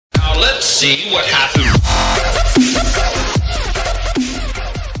see what happened.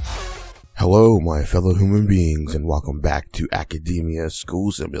 Hello, my fellow human beings, and welcome back to Academia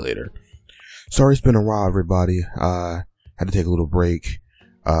School Simulator. Sorry it's been a while, everybody. Had to take a little break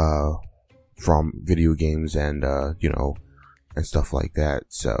from video games and, and stuff like that.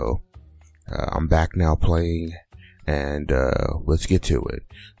 So, I'm back now playing, and let's get to it.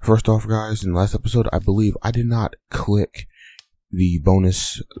 First off, guys, in the last episode, I believe I did not click the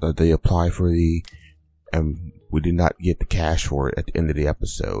bonus that they apply for we did not get the cash for it at the end of the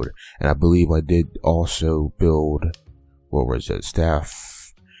episode. And I believe I did also build, what was it,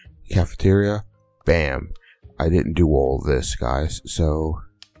 staff cafeteria. Bam. I didn't do all this, guys. So,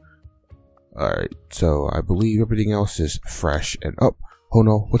 alright. So, I believe everything else is fresh and up. Oh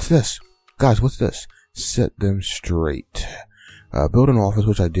no, what's this? Guys, what's this? Set them straight. Build an office,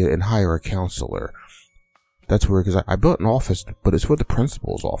 which I did, and hire a counselor. That's weird, because I built an office, but it's for the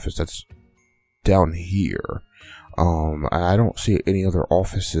principal's office. That's down here. I don't see any other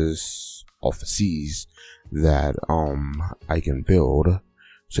offices that, I can build.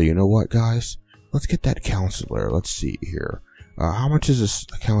 So you know what, guys? Let's get that counselor. Let's see here. How much is this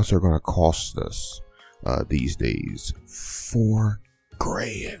counselor going to cost us, these days? $4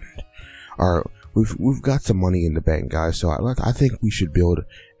 grand. Alright, we've got some money in the bank, guys, so I think we should build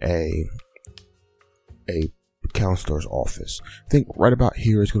a counselor's office. I think right about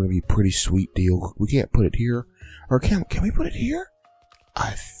here is going to be a pretty sweet deal. We can't put it here. Or can we put it here? I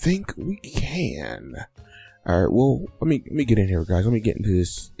think we can. Alright, well, let me get in here, guys. Let me get into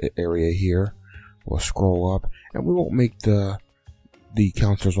this area here. We'll scroll up, and we won't make the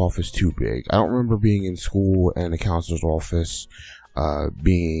counselor's office too big. I don't remember being in school and the counselor's office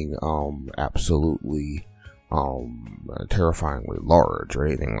being absolutely terrifyingly large or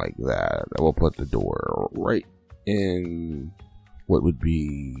anything like that. I will put the door right in what would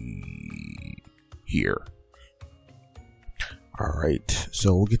be here. Alright,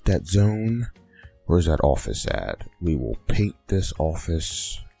 so we'll get that zone. Where's that office at? We will paint this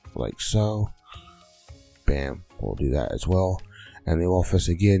office like so. Bam, we'll do that as well. And the office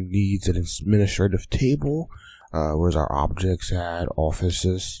again needs an administrative table. Where's our objects at?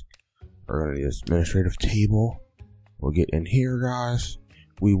 Offices. We're gonna need an administrative table. We'll get in here, guys.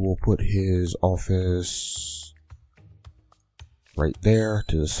 We will put his office right there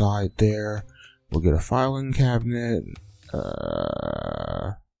to the side there. We'll get a filing cabinet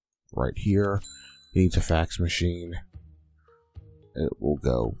right here. He needs a fax machine. It will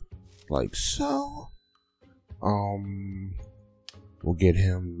go like so. We'll get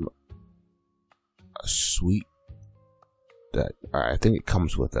him a suite that I think it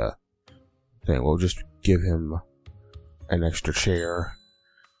comes with a thing. We'll just give him an extra chair,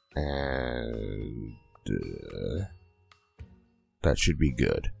 and that should be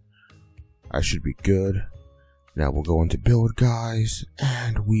good. I should be good. Now we'll go into build, guys,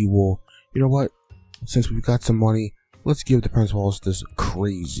 and we will, you know what? Since we've got some money, let's give the principals this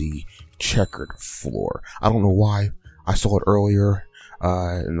crazy checkered floor. I don't know why. I saw it earlier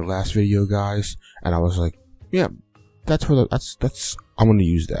in the last video, guys, and I was like, yeah, that's for that's I'm gonna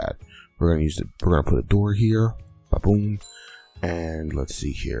use that. We're gonna put a door here, boom, and let's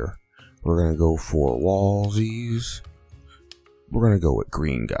see here. We're gonna go for wallsies. We're gonna go with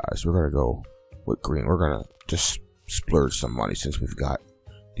green, guys. We're gonna go with green. We're gonna just splurge some money since we've got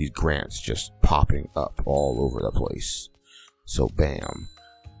these grants just popping up all over the place. So bam,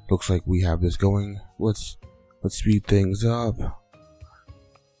 looks like we have this going. Let's speed things up.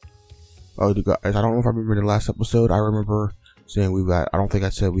 Oh, guys, I don't know if I remember the last episode. I remember saying we've got, I don't think I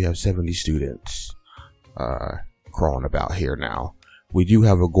said we have 70 students crawling about here now. We do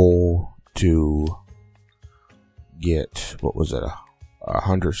have a goal to get, what was it,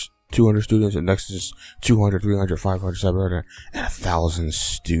 100, 200 students, and next is 200, 300, 500, 700, and 1,000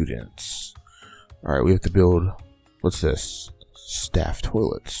 students. Alright, we have to build, what's this? Staff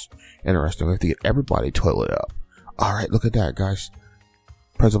toilets. Interesting, we have to get everybody toilet up. Alright, look at that, guys.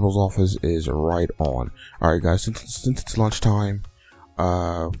 Principal's office is right on. Alright, guys, since it's lunchtime,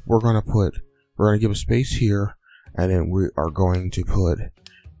 we're gonna give a space here, and then we are going to put,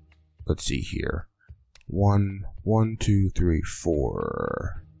 let's see here, 1, 2, 3,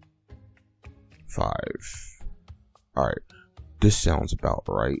 4, 5. Alright, this sounds about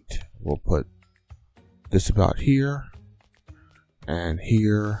right. We'll put this about here, and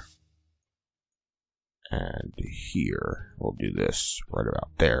here, and here. We'll do this right about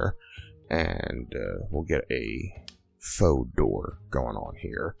there, and we'll get a faux door going on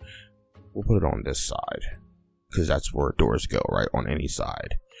here. We'll put it on this side, because that's where doors go, right, on any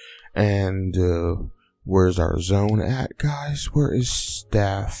side. And Where's our zone at, guys? Where is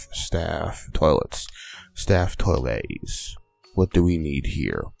staff toilets? Staff toilets. What do we need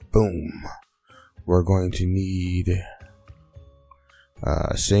here? Boom. We're going to need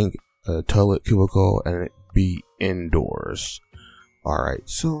a sink, a toilet cubicle, and it be indoors. Alright,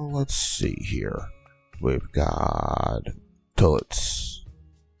 so let's see here. We've got toilets.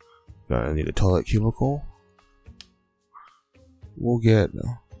 Gonna need a toilet cubicle. We'll get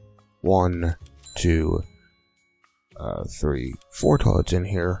 1, 2, 3, 4 toilets in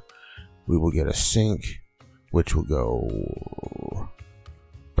here. We will get a sink, which will go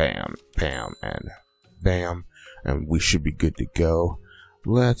bam, bam, and bam, and we should be good to go.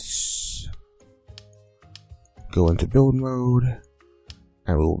 Let's go into build mode,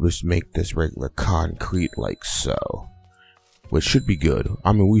 and we'll just make this regular concrete like so, which should be good.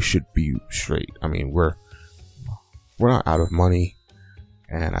 I mean, we should be straight. I mean, we're not out of money,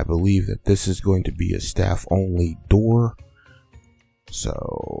 and I believe that this is going to be a staff only door,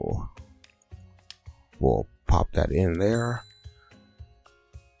 so we'll pop that in there.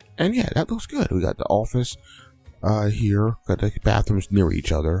 And yeah, that looks good. We got the office here, got the bathrooms near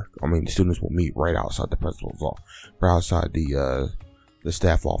each other. I mean, the students will meet right outside the principal's office, right outside the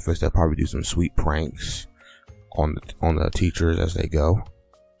staff office. They'll probably do some sweet pranks on the teachers as they go,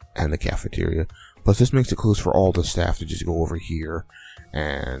 and the cafeteria. Plus, this makes it close for all the staff to just go over here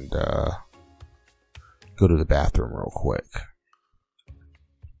and go to the bathroom real quick.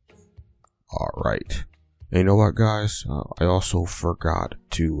 Alright. And you know what, guys? I also forgot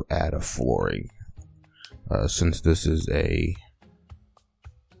to add a flooring. Since this is a...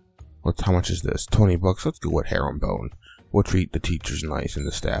 how much is this? 20 bucks? Let's go with herringbone. We'll treat the teachers nice and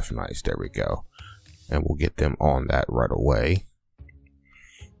the staff nice. There we go. And we'll get them on that right away.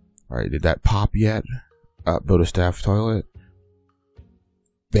 Alright, did that pop yet? Build a staff toilet.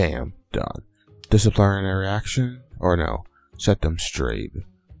 Bam, done. Disciplinary action? Or no, set them straight.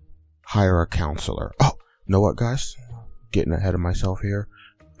 Hire a counselor. Oh, you know what, guys? Getting ahead of myself here.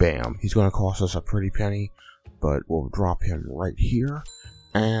 Bam, he's going to cost us a pretty penny, but we'll drop him right here,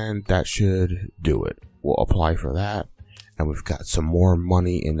 and that should do it. We'll apply for that, and we've got some more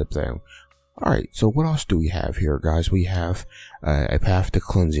money in the thing. Alright, so what else do we have here, guys? We have a path to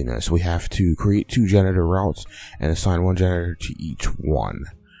cleanliness. We have to create 2 janitor routes and assign 1 janitor to each one.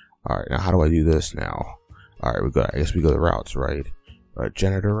 Alright, now how do I do this now? Alright, I guess we go to routes, right?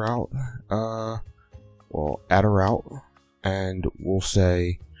 Janitor route. Well, add a route, and we'll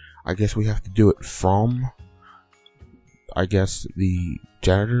say, I guess we have to do it from, I guess, the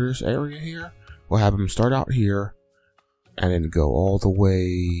janitor's area here. We'll have them start out here, and then go all the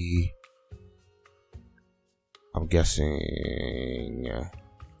way, I'm guessing,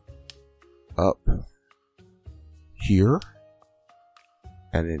 up here,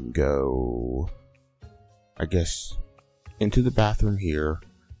 and then go, I guess, into the bathroom here,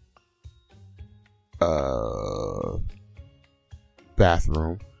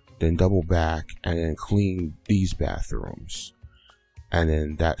 bathroom, then double back, and then clean these bathrooms, and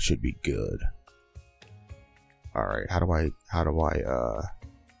then that should be good. Alright, how do I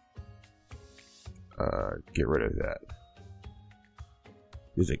get rid of that?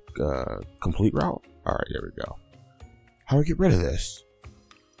 Is it complete route? Alright, there we go. How do I get rid of this?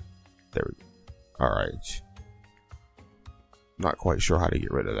 There we go. Alright. Not quite sure how to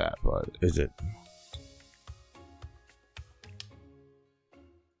get rid of that, but is it?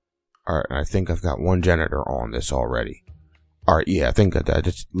 Alright, I think I've got 1 janitor on this already. Alright, yeah, I think that I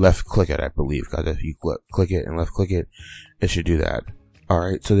just left click it, I believe, because if you click it and left click it, it should do that.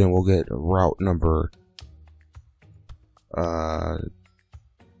 Alright, so then we'll get route number hold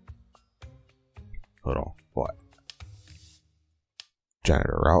on, what?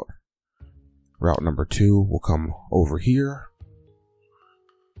 Janitor route. Route number 2 will come over here.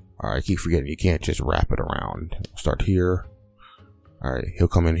 Alright, I keep forgetting you can't just wrap it around. Start here. Alright, he'll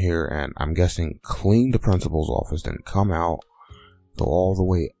come in here and I'm guessing clean the principal's office, then come out, go all the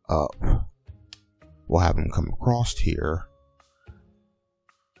way up. We'll have him come across here,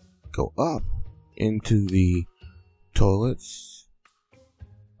 go up into the toilets,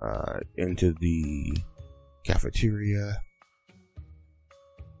 into the cafeteria,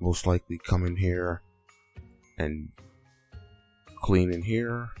 most likely come in here and clean in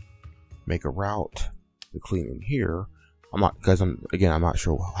here, make a route to clean in here. I'm not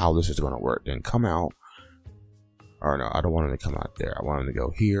sure how this is going to work. Then come out, or no, I don't want him to come out there. I want him to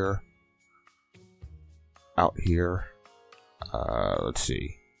go here, out here. Let's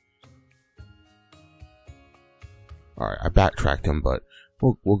see. All right, I backtracked him, but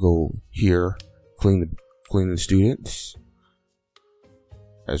we'll go here, clean the students,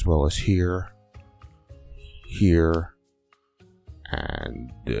 as well as here, here,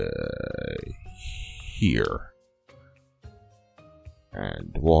 and here.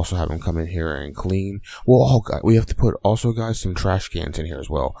 And we'll also have them come in here and clean. Well, we have to put also, guys, some trash cans in here as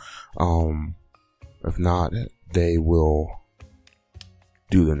well. If not, they will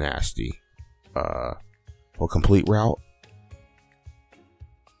do the nasty. Well, complete route.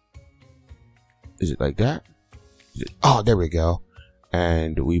 Is it like that? Oh, there we go.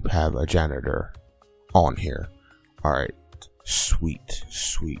 And we have a janitor on here. All right, sweet.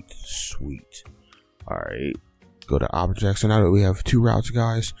 All right. Go to objects, and now that we have 2 routes,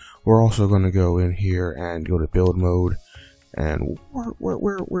 guys, we're also going to go in here and go to build mode. And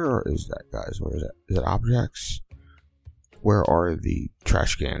where is that, guys? Where is that? Is it objects? Where are the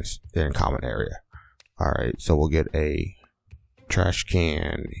trash cans? They're in common area. All right, so we'll get a trash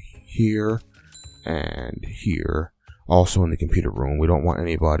can here and here. Also in the computer room, we don't want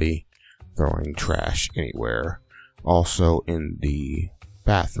anybody throwing trash anywhere. Also in the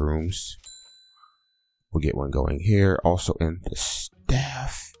bathrooms, we'll get one going here. Also in the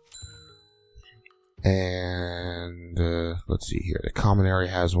staff. And let's see here. The common area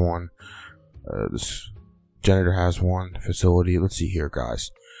has one. This janitor has one. Facility. Let's see here,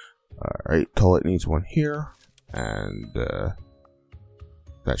 guys. Alright, toilet needs one here. And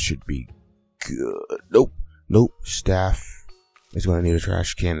that should be good. Nope. Staff is going to need a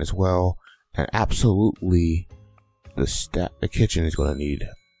trash can as well. And absolutely, the kitchen is going to need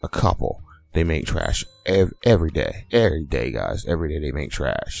a couple. They make trash every day. Every day, guys. Every day they make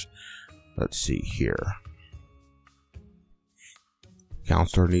trash. Let's see here.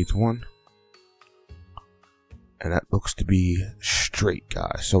 Counselor needs one. And that looks to be straight,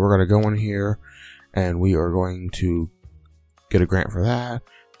 guys. So we're going to go in here, and we are going to get a grant for that.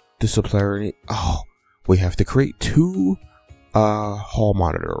 Disciplinary. Oh, we have to create 2 hall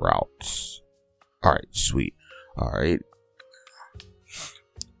monitor routes. Alright, sweet. Alright.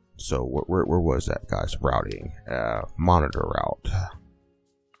 So where was that, guys? Routing. Monitor route.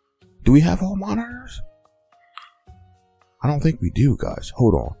 Do we have hall monitors? I don't think we do, guys.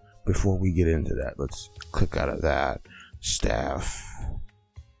 Hold on. Before we get into that, let's click out of that. Staff.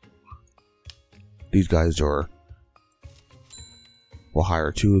 These guys are... We'll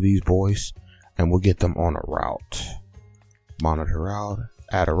hire 2 of these boys, and we'll get them on a route. Monitor route.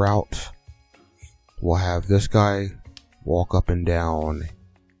 Add a route. We'll have this guy walk up and down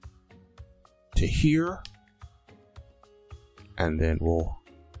to here, and then we'll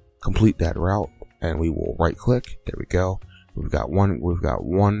complete that route, and we will right click. There we go. We've got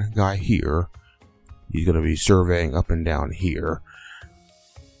one guy here. He's going to be surveying up and down here,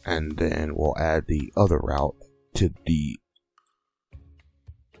 and then we'll add the other route to the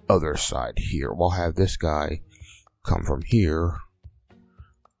other side here. We'll have this guy come from here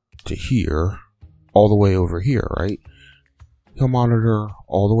to here, all the way over here, right? He'll monitor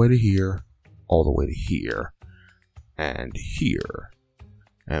all the way to here, all the way to here, and here.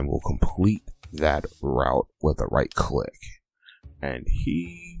 And we'll complete that route with a right click. And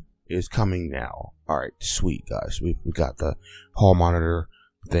he is coming now. Alright, sweet, guys. We got the hall monitor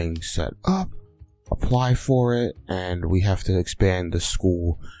thing set up. Apply for it, and we have to expand the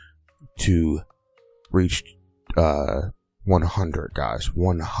school to reach 100, guys.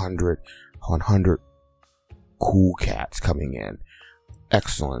 100 cool cats coming in.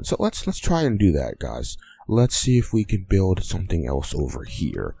 Excellent. So let's try and do that, guys. Let's see if we can build something else over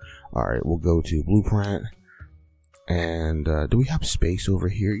here. Alright, we'll go to blueprint. And do we have space over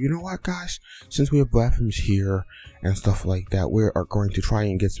here? You know what, guys? Since we have bathrooms here and stuff like that, we are going to try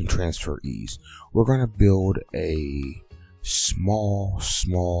and get some transfer ease. We're going to build a small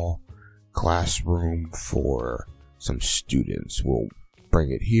classroom for some students. We'll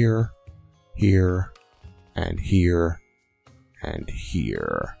bring it here, here, and here, and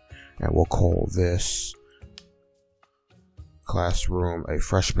here. And we'll call this classroom a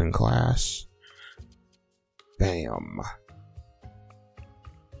freshman class. Bam.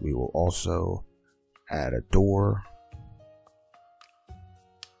 We will also add a door.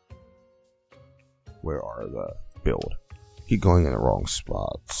 Where are the build? Keep going in the wrong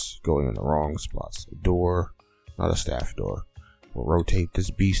spots. A door, not a staff door. We'll rotate this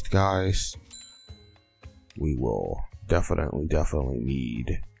beast, guys. We will definitely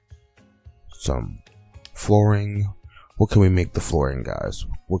need some flooring. What can we make the flooring, guys?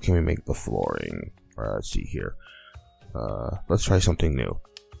 What can we make the flooring? Let's see here. Let's try something new.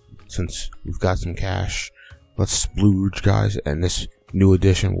 Since we've got some cash, let's splooge, guys. And this new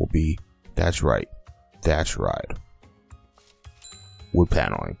addition will be, that's right, wood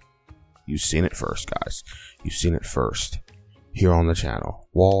paneling. You've seen it first, guys. You've seen it first here on the channel.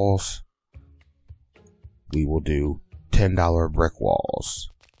 Walls, we will do $10 brick walls.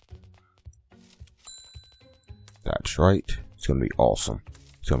 That's right. It's gonna be awesome.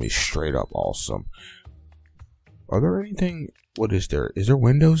 It's gonna be straight up awesome. Are there anything? What is there? Is there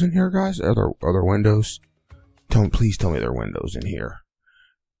windows in here, guys? Are there windows? Please tell me there are windows in here.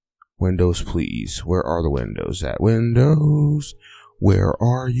 Windows, please. Where are the windows at? Windows. Where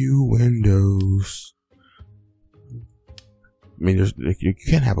are you, windows? I mean, you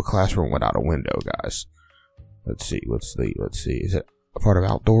can't have a classroom without a window, guys. Let's see. Let's see. Is it a part of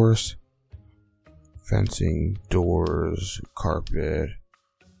outdoors? Fencing, doors, carpet.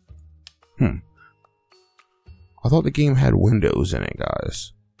 I thought the game had windows in it,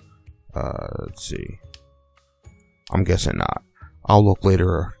 guys. Let's see. I'm guessing not. I'll look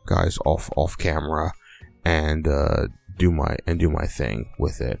later, guys, off camera, and do my thing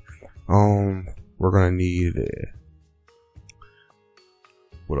with it. We're gonna need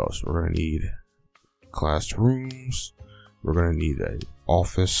what else? We're gonna need classrooms. We're gonna need an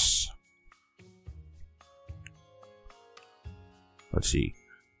office. Let's see.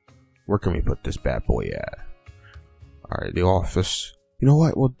 Where can we put this bad boy at? Alright, the office. You know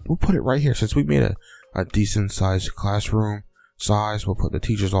what? We'll put it right here. Since we made a decent sized classroom size, we'll put the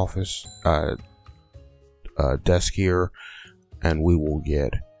teacher's office desk here, and we will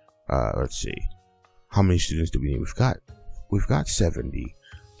get let's see. How many students do we need? We've got 70.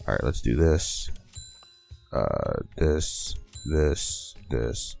 Alright, let's do this. This.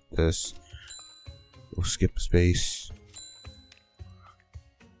 We'll skip a space.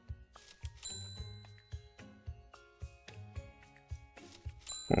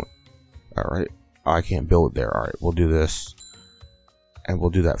 Alright, I can't build there. Alright, we'll do this. And we'll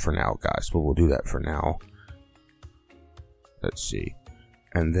do that for now, guys. But we'll do that for now. Let's see.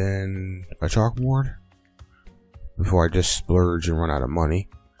 And then a chalkboard. Before I just splurge and run out of money.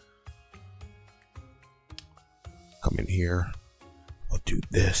 Come in here. We'll do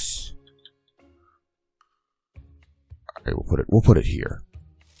this. Alright, we'll put it here.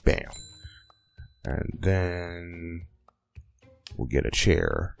 Bam. And then we'll get a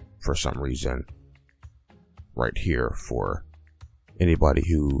chair for some reason right here for anybody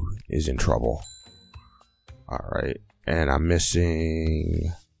who is in trouble. Alright, and I'm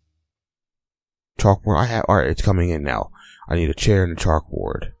missing chalkboard. Alright, it's coming in now. I need a chair and a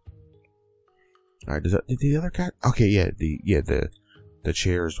chalkboard. Alright, did the other cat? Okay, yeah, the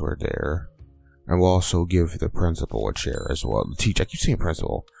chairs were there. And we'll also give the principal a chair as well. The teacher, I keep saying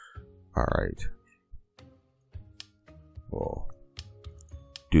principal. Alright. We'll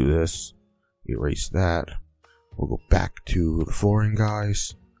do this. Erase that. We'll go back to the flooring,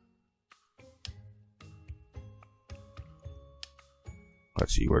 guys.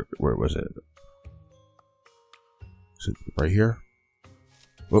 Let's see, where was it? Is it right here?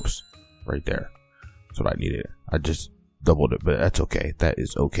 Whoops. Right there. That's what I needed. I just doubled it, but that's okay. That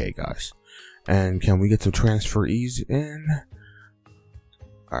is okay, guys. And can we get some transferees in?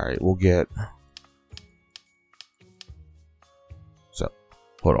 Alright, we'll get... So,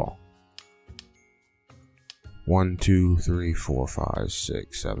 hold on. 1, 2, 3, 4, 5,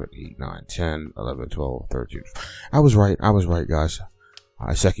 6, 7, 8, 9, 10, 11, 12, 13. I was right, guys.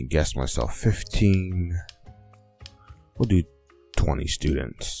 I second guessed myself. 15. We'll do 20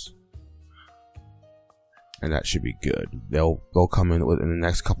 students. And that should be good. They'll come in within the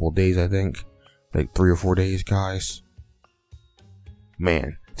next couple of days, I think. Like 3 or 4 days, guys.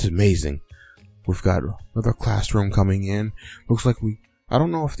 Man, it's amazing. We've got another classroom coming in. Looks like I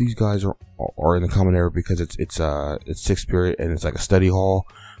don't know if these guys are in the common area because it's 6th period and it's like a study hall.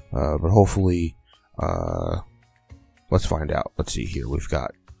 But hopefully, let's find out. Let's see here. We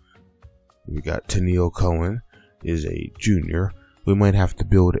got Tennille Cohen is a junior. We might have to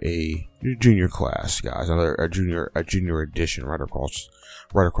build a junior class, guys. A junior edition right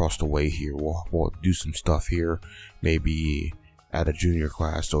across the way here. We'll do some stuff here. Maybe add a junior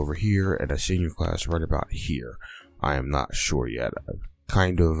class over here and a senior class right about here. I am not sure yet. I'm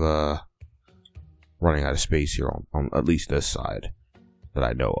kind of running out of space here on at least this side that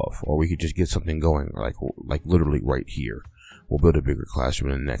I know of. Or we could just get something going like literally right here. We'll build a bigger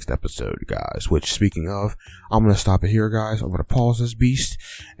classroom in the next episode, guys. Which, speaking of, I'm going to stop it here, guys. I'm going to pause this beast.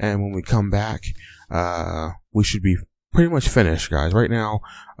 And when we come back, we should be pretty much finished, guys. Right now,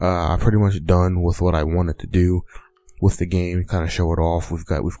 I'm pretty much done with what I wanted to do with the game. Kind of show it off. We've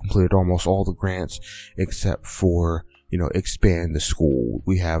completed almost all the grants except for, expand the school.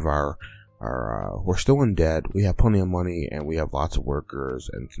 We have we're still in debt. We have plenty of money and we have lots of workers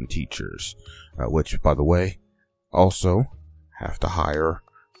and some teachers, which, by the way, also have to hire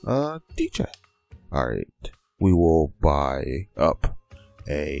a DJ. Alright, we will buy up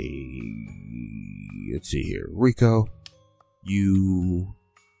let's see here, Rico, you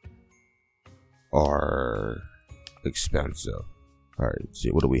are expensive. Alright, let's see,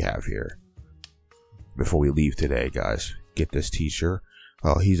 what do we have here? Before we leave today, guys, get this teacher.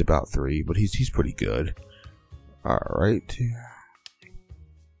 Oh, he's about 3, but he's pretty good. Alright.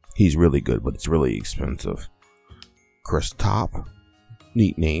 He's really good, but it's really expensive. Chris Top.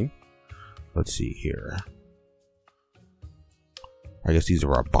 Neat name. Let's see here. I guess these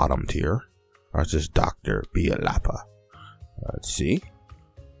are our bottom tier. Or it's just Dr. Bialapa. Let's see.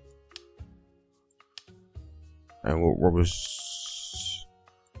 And what was...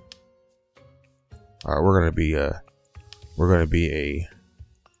 Alright, we're gonna be a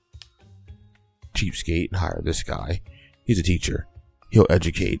cheapskate and hire this guy. He's a teacher. He'll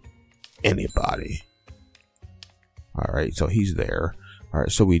educate anybody. Alright, so he's there.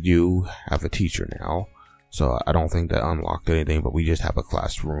 Alright, so we do have a teacher now. So I don't think that unlocked anything, but we just have a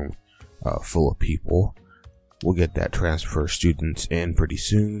classroom full of people. We'll get that transfer students in pretty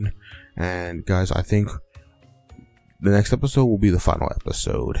soon. And guys, I think the next episode will be the final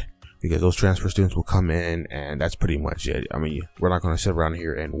episode, because those transfer students will come in, and that's pretty much it. I mean, we're not going to sit around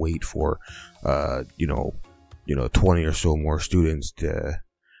here and wait for, 20 or so more students to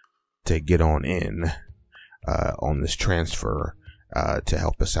get on in, on this transfer, to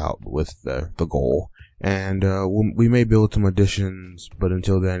help us out with the goal. And, we may build some additions, but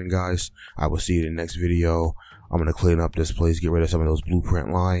until then, guys, I will see you in the next video. I'm going to clean up this place, get rid of some of those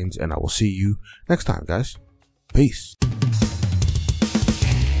blueprint lines, and I will see you next time, guys. Peace.